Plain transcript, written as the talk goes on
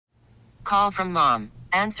Call from mom.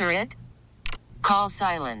 Answer it. Call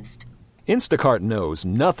silenced. Instacart knows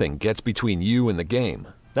nothing gets between you and the game.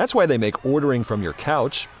 That's why they make ordering from your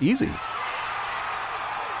couch easy.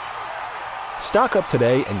 Stock up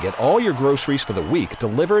today and get all your groceries for the week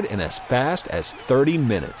delivered in as fast as 30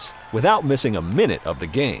 minutes without missing a minute of the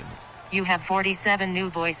game. You have 47 new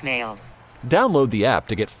voicemails. Download the app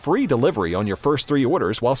to get free delivery on your first 3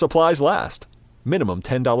 orders while supplies last. Minimum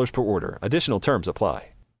 $10 per order. Additional terms apply.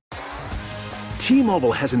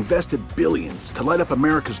 T-Mobile has invested billions to light up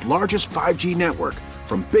America's largest 5G network,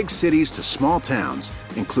 from big cities to small towns,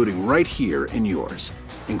 including right here in yours.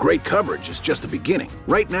 And great coverage is just the beginning.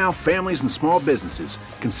 Right now, families and small businesses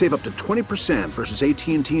can save up to 20% versus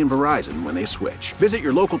AT&T and Verizon when they switch. Visit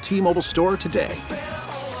your local T-Mobile store today.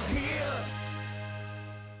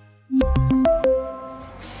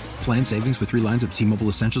 Plan savings with 3 lines of T-Mobile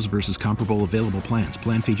Essentials versus comparable available plans.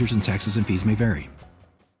 Plan features and taxes and fees may vary.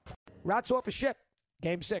 Rats off a ship.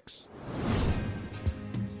 Game 6.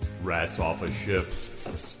 Rats off a ship.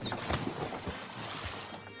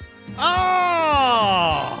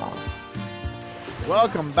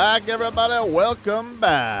 Welcome back, everybody. Welcome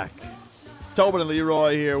back. Tobin and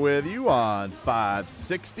Leroy here with you on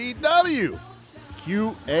 560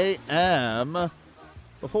 WQAM.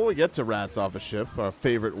 Before we get to Rats Off a Ship, our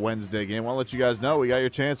favorite Wednesday game, I want to let you guys know we got your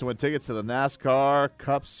chance to win tickets to the NASCAR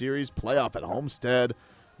Cup Series playoff at Homestead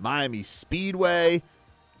Miami Speedway.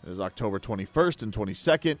 It is October 21st and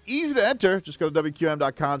 22nd. Easy to enter. Just go to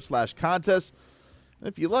WQM.com/contest. And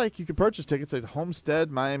if you like, you can purchase tickets at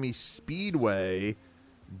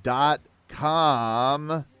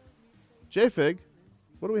HomesteadMiamiSpeedway.com. J-Fig,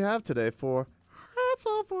 what do we have today for Rats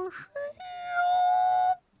Off a Ship?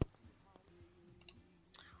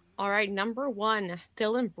 All right, number 1,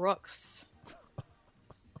 Dillon Brooks.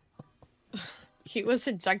 He was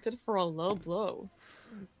ejected for a low blow.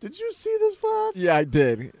 Did you see this, Vlad? Yeah, I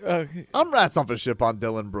did. I'm Rats Off a Ship on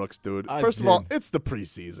Dillon Brooks, dude. First of all, it's the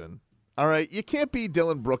preseason. All right? You can't be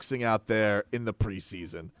Dillon Brooksing out there in the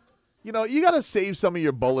preseason. You know, you got to save some of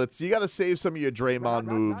your bullets. You got to save some of your Draymond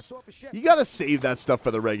moves. You got to save that stuff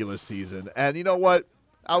for the regular season. And you know what?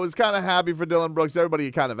 I was kind of happy for Dillon Brooks.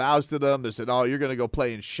 Everybody kind of ousted him. They said, oh, you're going to go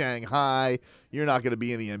play in Shanghai. You're not going to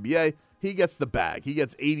be in the NBA. He gets the bag. He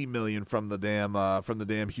gets $80 million from the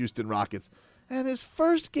damn Houston Rockets. And his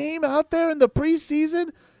first game out there in the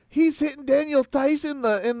preseason, he's hitting Daniel Tyson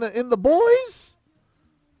in the boys.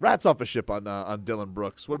 Rats off a ship on Dillon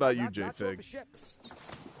Brooks. What about you, J-Fig?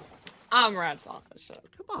 I'm Rats Off a Ship.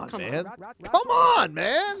 Come on,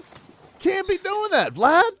 man. Can't be doing that,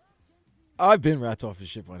 Vlad. I've been Rats Off a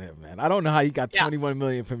Ship on him, man. I don't know how he got $21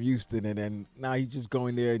 million from Houston, and then now he's just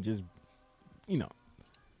going there and just,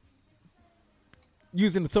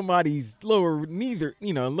 using somebody's lower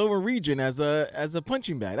region as a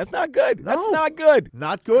punching bag. That's not good. No, that's not good.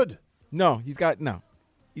 Not good. No, he's got to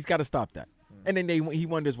stop that. And then he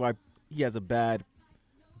wonders why he has a bad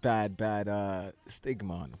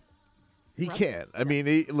stigma on him. He can't. I mean,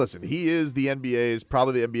 he is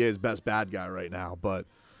probably the NBA's best bad guy right now, but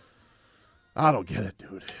I don't get it,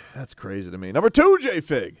 dude. That's crazy to me. Number 2,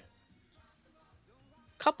 J-Fig.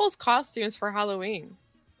 Couples costumes for Halloween.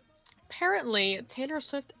 Apparently, Taylor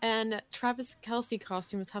Swift and Travis Kelce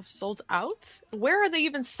costumes have sold out. Where are they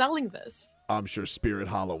even selling this? I'm sure Spirit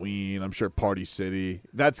Halloween. I'm sure Party City.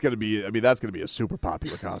 That's gonna be a super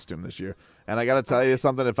popular costume this year. And I gotta tell you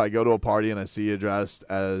something. If I go to a party and I see you dressed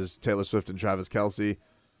as Taylor Swift and Travis Kelce,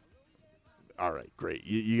 all right, great.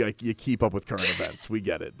 You keep up with current events. We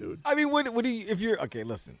get it, dude. I mean, what do you? If you're okay,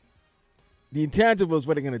 listen. The intangibles.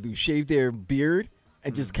 What they're gonna do? Shave their beard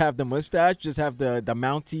and just have the mustache. Just have the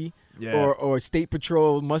Mountie or State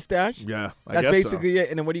Patrol mustache. Yeah, that's basically it.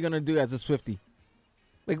 And then what are you gonna do as a Swiftie?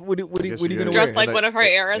 Like, what are you going to wear? Dress like one of her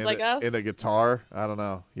eras, I guess. In a guitar? I don't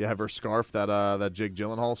know. You have her scarf that Jake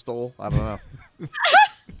Gyllenhaal stole? I don't know.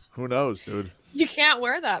 Who knows, dude? You can't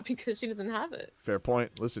wear that because she doesn't have it. Fair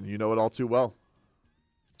point. Listen, you know it all too well.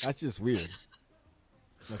 That's just weird.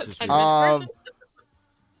 I'm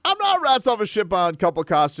not Rats Off a Ship on couple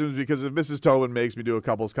costumes because if Mrs. Tobin makes me do a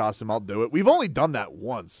couple's costume, I'll do it. We've only done that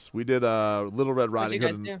once. We did Little Red Riding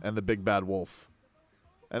Hood and the Big Bad Wolf.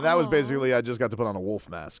 And that was basically, I just got to put on a wolf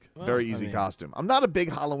mask. Very easy costume. I'm not a big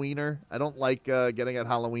Halloweener. I don't like getting at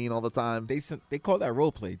Halloween all the time. They call that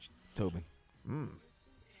role play, Tobin. Okay.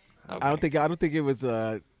 I don't think it was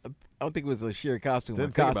a shared costume.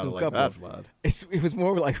 Didn't think about it like that, Vlad. It was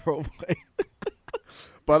more like role play.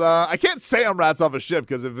 But I can't say I'm Rats Off a Ship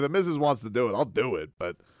because if the missus wants to do it, I'll do it.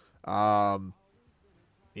 But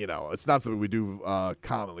it's not something we do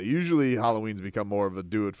commonly. Usually Halloween's become more of a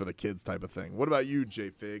do it for the kids type of thing. What about you,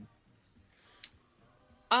 J-Fig?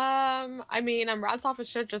 I I mean, I'm rats off a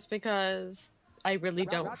ship just because I really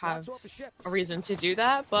don't have a reason to do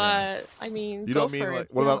that. But I mean, you don't mean like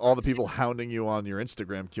what about all the people hounding you on your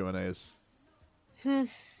Instagram Q&As?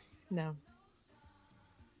 No.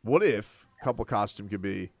 What if couple costume could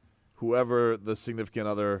be whoever the significant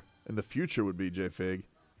other in the future would be, J-Fig?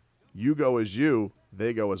 You go as you,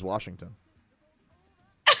 they go as Washington.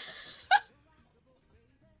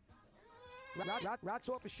 Rats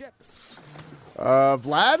off a ship.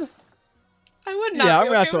 Vlad? I would not. Yeah, I'm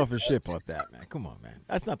okay rats with off a ship off that, man. Come on, man.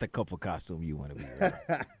 That's not the couple costume you want to be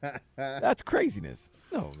wearing. That's craziness.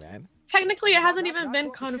 No, man. Technically, it hasn't even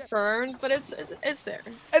been confirmed, but it's there.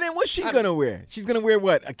 And then what's she gonna wear? She's gonna wear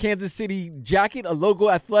what? A Kansas City jacket, a logo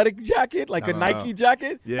athletic jacket, like a Nike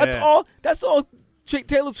jacket. Yeah. That's all.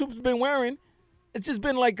 Taylor Swift's been wearing. It's just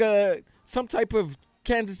been like some type of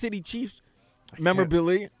Kansas City Chiefs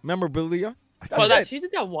memorabilia. She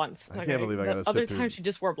did that once. I can't believe I got to sit other through time she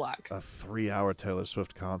just wore black. a 3-hour Taylor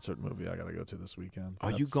Swift concert movie I got to go to this weekend.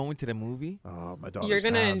 Are you going to the movie? Oh, my daughter's You're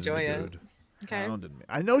gonna hounding enjoy me, it. dude. Okay. Hounding me.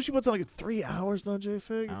 I know she puts on like 3 hours though,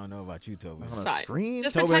 J-Fig. I don't know about you, Tobin. On a fine. screen?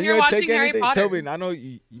 Just Tobin, pretend you you're gonna watching take Harry anything? Potter. Tobin, I know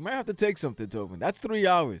you might have to take something, Tobin. That's 3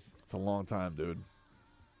 hours. It's a long time, dude.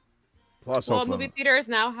 Plus, Well, hopefully- movie theaters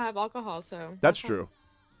now have alcohol, so That's true.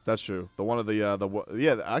 That's true. The one of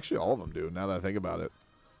the actually all of them do. Now that I think about it,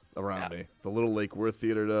 around me, the Little Lake Worth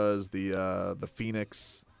Theater does. The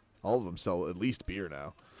Phoenix, all of them sell at least beer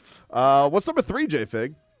now. What's number 3,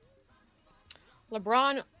 J-Fig?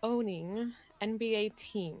 LeBron owning NBA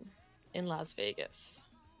team in Las Vegas.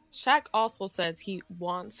 Shaq also says he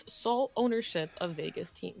wants sole ownership of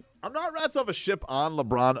Vegas team. I'm not rats off a ship on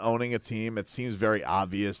LeBron owning a team. It seems very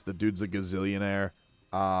obvious. The dude's a gazillionaire.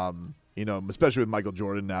 Especially with Michael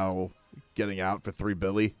Jordan now getting out for $3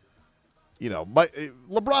 billion.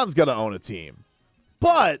 LeBron's got to own a team.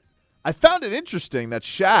 But I found it interesting that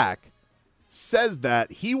Shaq says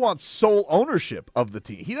that he wants sole ownership of the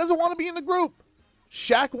team. He doesn't want to be in the group.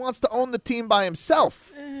 Shaq wants to own the team by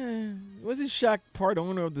himself. Wasn't Shaq part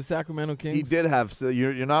owner of the Sacramento Kings? He did have. So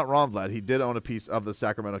you're not wrong, Vlad. He did own a piece of the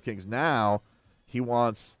Sacramento Kings. Now he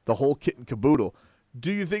wants the whole kit and caboodle. Do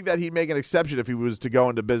you think that he'd make an exception if he was to go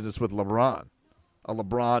into business with LeBron? A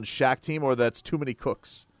LeBron Shaq team, or that's too many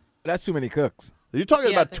cooks? That's too many cooks. You're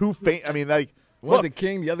talking about two I mean, like one's a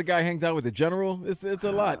king, the other guy hangs out with the general. It's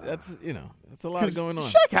a lot. That's a lot going on.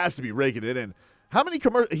 Shaq has to be raking it in. How many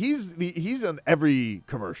commercials? He's in every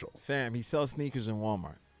commercial. Fam, he sells sneakers in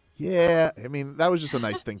Walmart. Yeah, I mean that was just a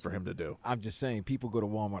nice thing for him to do. I'm just saying, people go to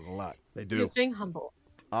Walmart a lot. They do. He's being humble.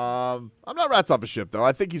 I'm not rats off a ship though.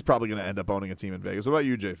 I think he's probably going to end up owning a team in Vegas. What about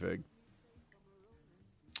you, J-Fig?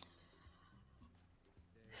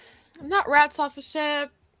 I'm not rats off a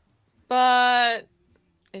ship, but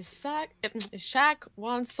if Shaq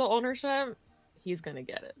wants sole ownership, he's gonna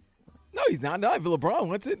get it. No, he's not. Not if LeBron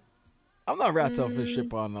wants it. I'm not rats off a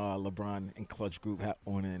ship on LeBron and Clutch Group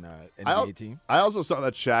owning an NBA team. I also saw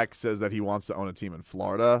that Shaq says that he wants to own a team in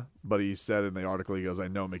Florida, but he said in the article, he goes, I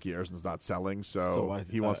know Mickey Harrison's not selling, so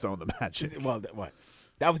he wants to own the Magic. What?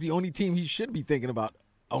 That was the only team he should be thinking about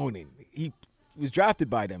owning. He was drafted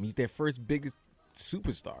by them. He's their first biggest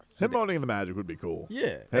superstar. So Him owning the Magic would be cool. Yeah,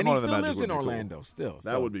 Him and he owning the still Magic lives would in be Orlando cool. still.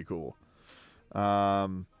 That would be cool.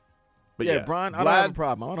 But yeah, Bron, I don't have a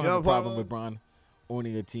problem. I don't have a problem with Bron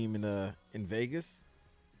owning a team in Vegas.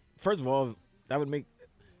 First of all, that would make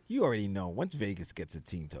you already know once Vegas gets a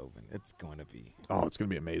team, Tobin, it's going to be it's going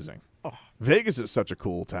to be amazing. Oh, Vegas is such a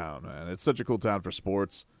cool town, man. It's such a cool town for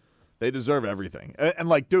sports. They deserve everything. And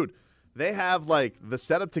like, dude, they have like the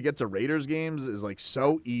setup to get to Raiders games is like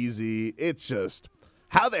so easy. It's just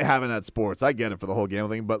how they haven't had sports. I get it for the whole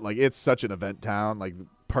gambling thing, but like it's such an event town, like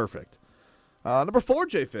perfect. Number 4,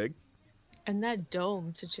 J-Fig. And that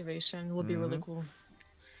dome situation would be really cool.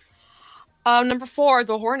 Number 4,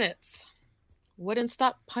 the Hornets wouldn't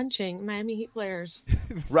stop punching Miami Heat players.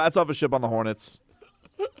 Rats off a ship on the Hornets.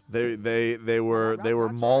 They were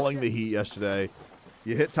mauling the Heat yesterday.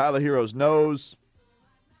 You hit Tyler Hero's nose.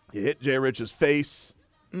 You hit Jay Rich's face.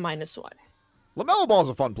 -1. LaMelo Ball's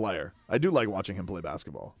a fun player. I do like watching him play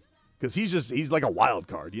basketball because he's like a wild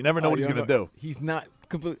card. You never know what he's going to do. He's not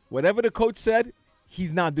whatever the coach said,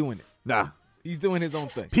 he's not doing it. Nah. He's doing his own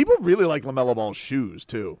thing. People really like LaMelo Ball's shoes,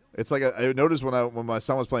 too. It's like I noticed when my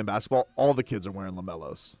son was playing basketball, all the kids are wearing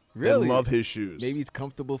LaMelos. Really? They love his shoes. Maybe it's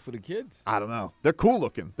comfortable for the kids. I don't know. They're cool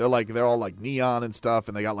looking. They're all like neon and stuff,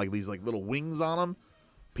 and they got like these like little wings on them.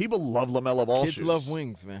 People love LaMelo Ball shoes. Kids love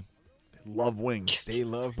wings, man. They love wings. They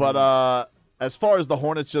love But wings. As far as the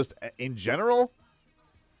Hornets just in general,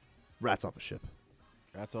 rats off a ship.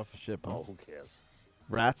 Rats off a ship, huh? Who cares?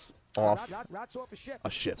 Rats off Rats off a ship. a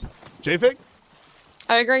ship. J-Fig?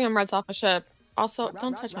 I agree. I'm Reds off a ship. Also,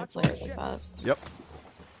 don't touch my players like that. Yep.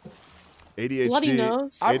 ADHD. Bloody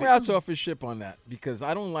nose. I'm Rats off his ship on that because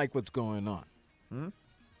I don't like what's going on.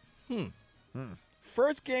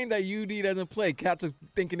 First game that UD doesn't play, cats are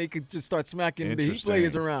thinking they could just start smacking the Heat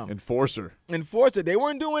players around. Enforcer. They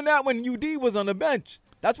weren't doing that when UD was on the bench.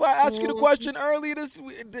 That's why I asked you the question earlier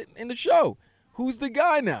in the show. Who's the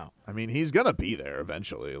guy now? I mean, he's going to be there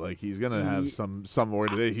eventually. Like, he's going to have some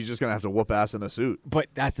word today. He's just going to have to whoop ass in a suit. But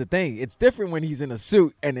that's the thing. It's different when he's in a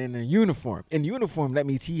suit and in a uniform. In uniform, that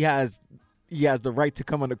means he has the right to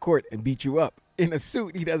come on the court and beat you up. In a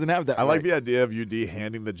suit, he doesn't have that I like the idea of UD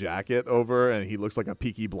handing the jacket over, and he looks like a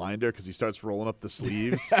Peaky Blinder because he starts rolling up the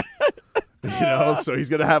sleeves. So he's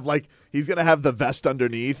going to have the vest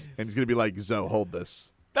underneath, and he's going to be like, Zoe, hold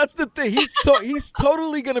this. That's the thing. He's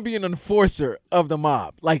totally gonna be an enforcer of the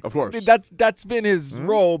mob. Like, of course, that's been his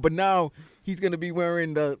role. But now he's gonna be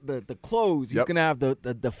wearing the clothes. He's gonna have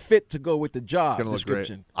the fit to go with the job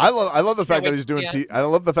description. I love the fact that he's doing. I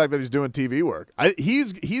love the fact that he's doing TV work.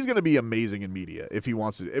 He's gonna be amazing in media if he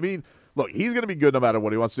wants to. I mean, look, he's gonna be good no matter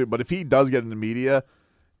what he wants to do. But if he does get into media,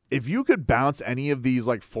 if you could bounce any of these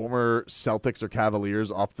like former Celtics or Cavaliers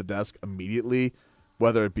off the desk immediately,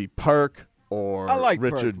 whether it be Perk or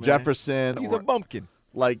Richard Perk, Jefferson. He's a bumpkin.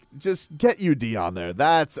 Like, just get UD on there.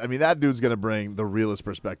 That dude's going to bring the realest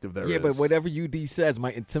perspective there is. Yeah, but whatever UD says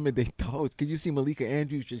might intimidate the host. Could you see Malika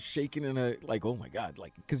Andrews just shaking in her, like, oh, my God.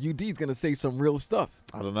 Like, because UD's going to say some real stuff.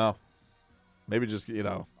 I don't know. Maybe just,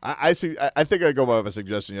 I think I go by my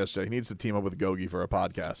suggestion yesterday. He needs to team up with Gogi for a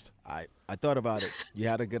podcast. I thought about it. You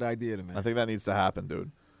had a good idea, man. I think that needs to happen,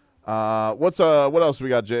 dude. What else we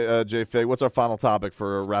got, J Fig? What's our final topic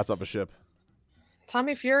for Rats Up a Ship?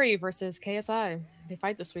 Tommy Fury versus KSI. They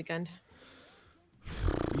fight this weekend.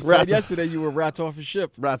 You said yesterday you were Rats off a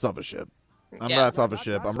ship. Rats off a ship. I'm Rats off a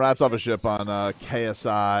ship. I'm Rats off a ship on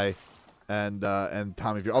KSI and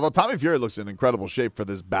Tommy Fury. Although Tommy Fury looks in incredible shape for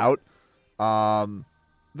this bout.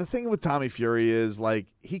 The thing with Tommy Fury is, like,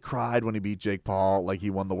 he cried when he beat Jake Paul, like he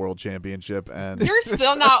won the world championship, and you're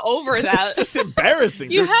still not over that. It's just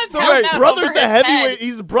embarrassing. You have brother's the heavyweight.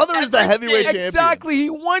 His brother is the heavyweight champion. Exactly. He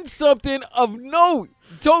won something of note.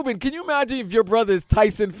 Tobin, can you imagine if your brother is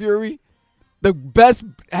Tyson Fury, the best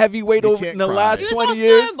heavyweight in the last 20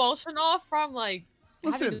 years? So emotional from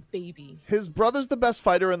having a baby. His brother's the best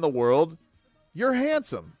fighter in the world. You're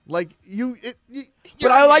handsome, like you. But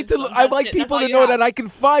I like people to know that I can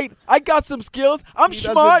fight. I got some skills. I'm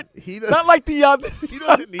smart. Not like the others. He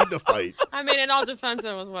doesn't need to fight. I mean, in all defense,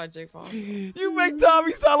 it was what, Jake Paul. You make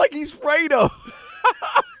Tommy sound like he's Fredo.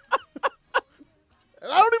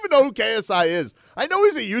 I don't even know who KSI is. I know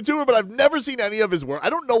he's a YouTuber, but I've never seen any of his work. I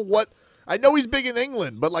don't know what. I know he's big in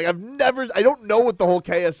England, but I don't know what the whole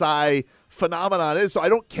KSI phenomenon is, so I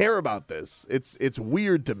don't care about this. It's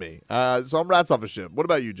weird to me. So I'm Rats off a ship. What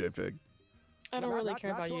about you, J-Fig? I don't really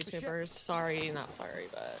care about YouTubers. Sorry, not sorry,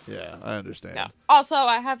 but yeah, I understand. No. Also,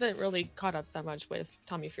 I haven't really caught up that much with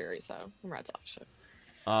Tommy Fury, so I'm Rats off a ship.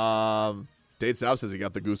 Dade South says he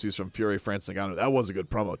got the goosies from Fury France Ngannou. That was a good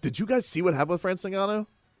promo. Did you guys see what happened with France Ngannou?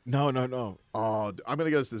 No. Oh, I'm gonna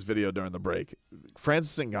get us this video during the break.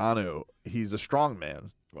 Francis Ngannou, he's a strong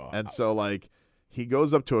man, and so he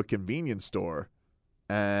goes up to a convenience store,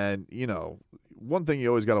 and one thing you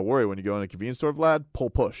always got to worry when you go in a convenience store, Vlad,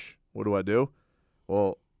 push. What do?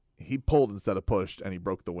 Well, he pulled instead of pushed, and he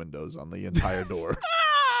broke the windows on the entire door.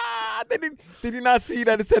 Did you not see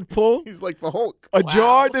that it said pull? He's like the Hulk.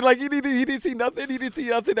 Jar? He didn't see nothing. He didn't see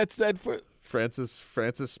nothing that said for Francis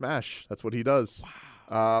smash. That's what he does.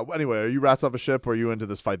 Wow. Anyway, are you Rats off a ship, or are you into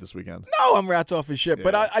this fight this weekend? No, I'm Rats off a ship, yeah.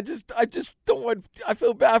 But I just don't want. I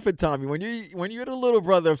feel bad for Tommy when you're the little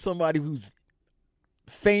brother of somebody who's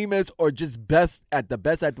famous or just best at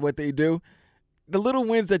what they do. The little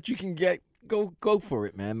wins that you can get, go for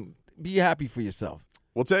it, man. Be happy for yourself.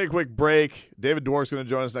 We'll take a quick break. David Dwork's going to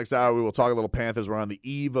join us next hour. We will talk a little Panthers. We're on the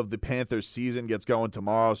eve of the Panthers season. Gets going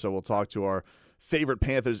tomorrow, so we'll talk to our favorite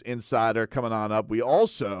Panthers insider coming on up. We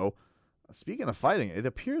also, speaking of fighting, it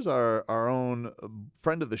appears our own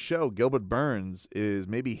friend of the show, Gilbert Burns, is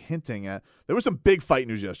maybe hinting at – there was some big fight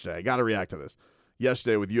news yesterday. I got to react to this.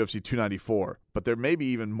 Yesterday with UFC 294, but there may be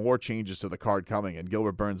even more changes to the card coming, and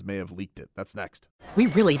Gilbert Burns may have leaked it. That's next. We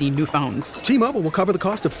really need new phones. T-Mobile will cover the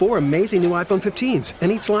cost of 4 amazing new iPhone 15s,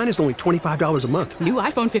 and each line is only $25 a month. New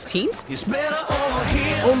iPhone 15s? It's better over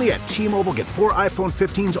here. Only at T-Mobile, get 4 iPhone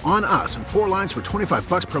 15s on us and 4 lines for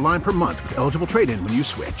 $25 per line per month with eligible trade-in when you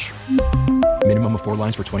switch. Minimum of 4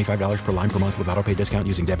 lines for $25 per line per month with autopay discount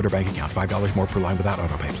using debit or bank account. $5 more per line without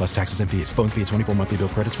autopay, plus taxes and fees. Phone fee at 24 monthly bill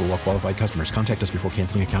credits for well-qualified customers. Contact us before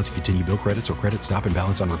canceling account to continue bill credits or credit stop and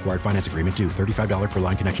balance on required finance agreement due. $35 per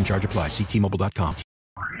line connection charge applies. See T-Mobile.com.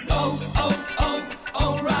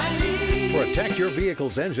 O'Reilly. Protect your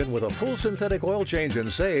vehicle's engine with a full synthetic oil change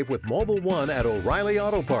and save with Mobile One at O'Reilly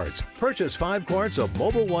Auto Parts. Purchase 5 quarts of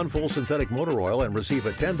Mobile One full synthetic motor oil and receive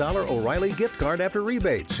a $10 O'Reilly gift card after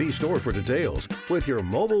rebate. See store for details. With your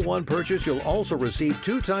Mobile One purchase, you'll also receive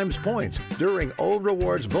 2 times points during O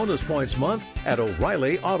Rewards Bonus Points Month at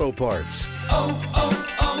O'Reilly Auto Parts.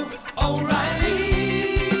 O'Reilly.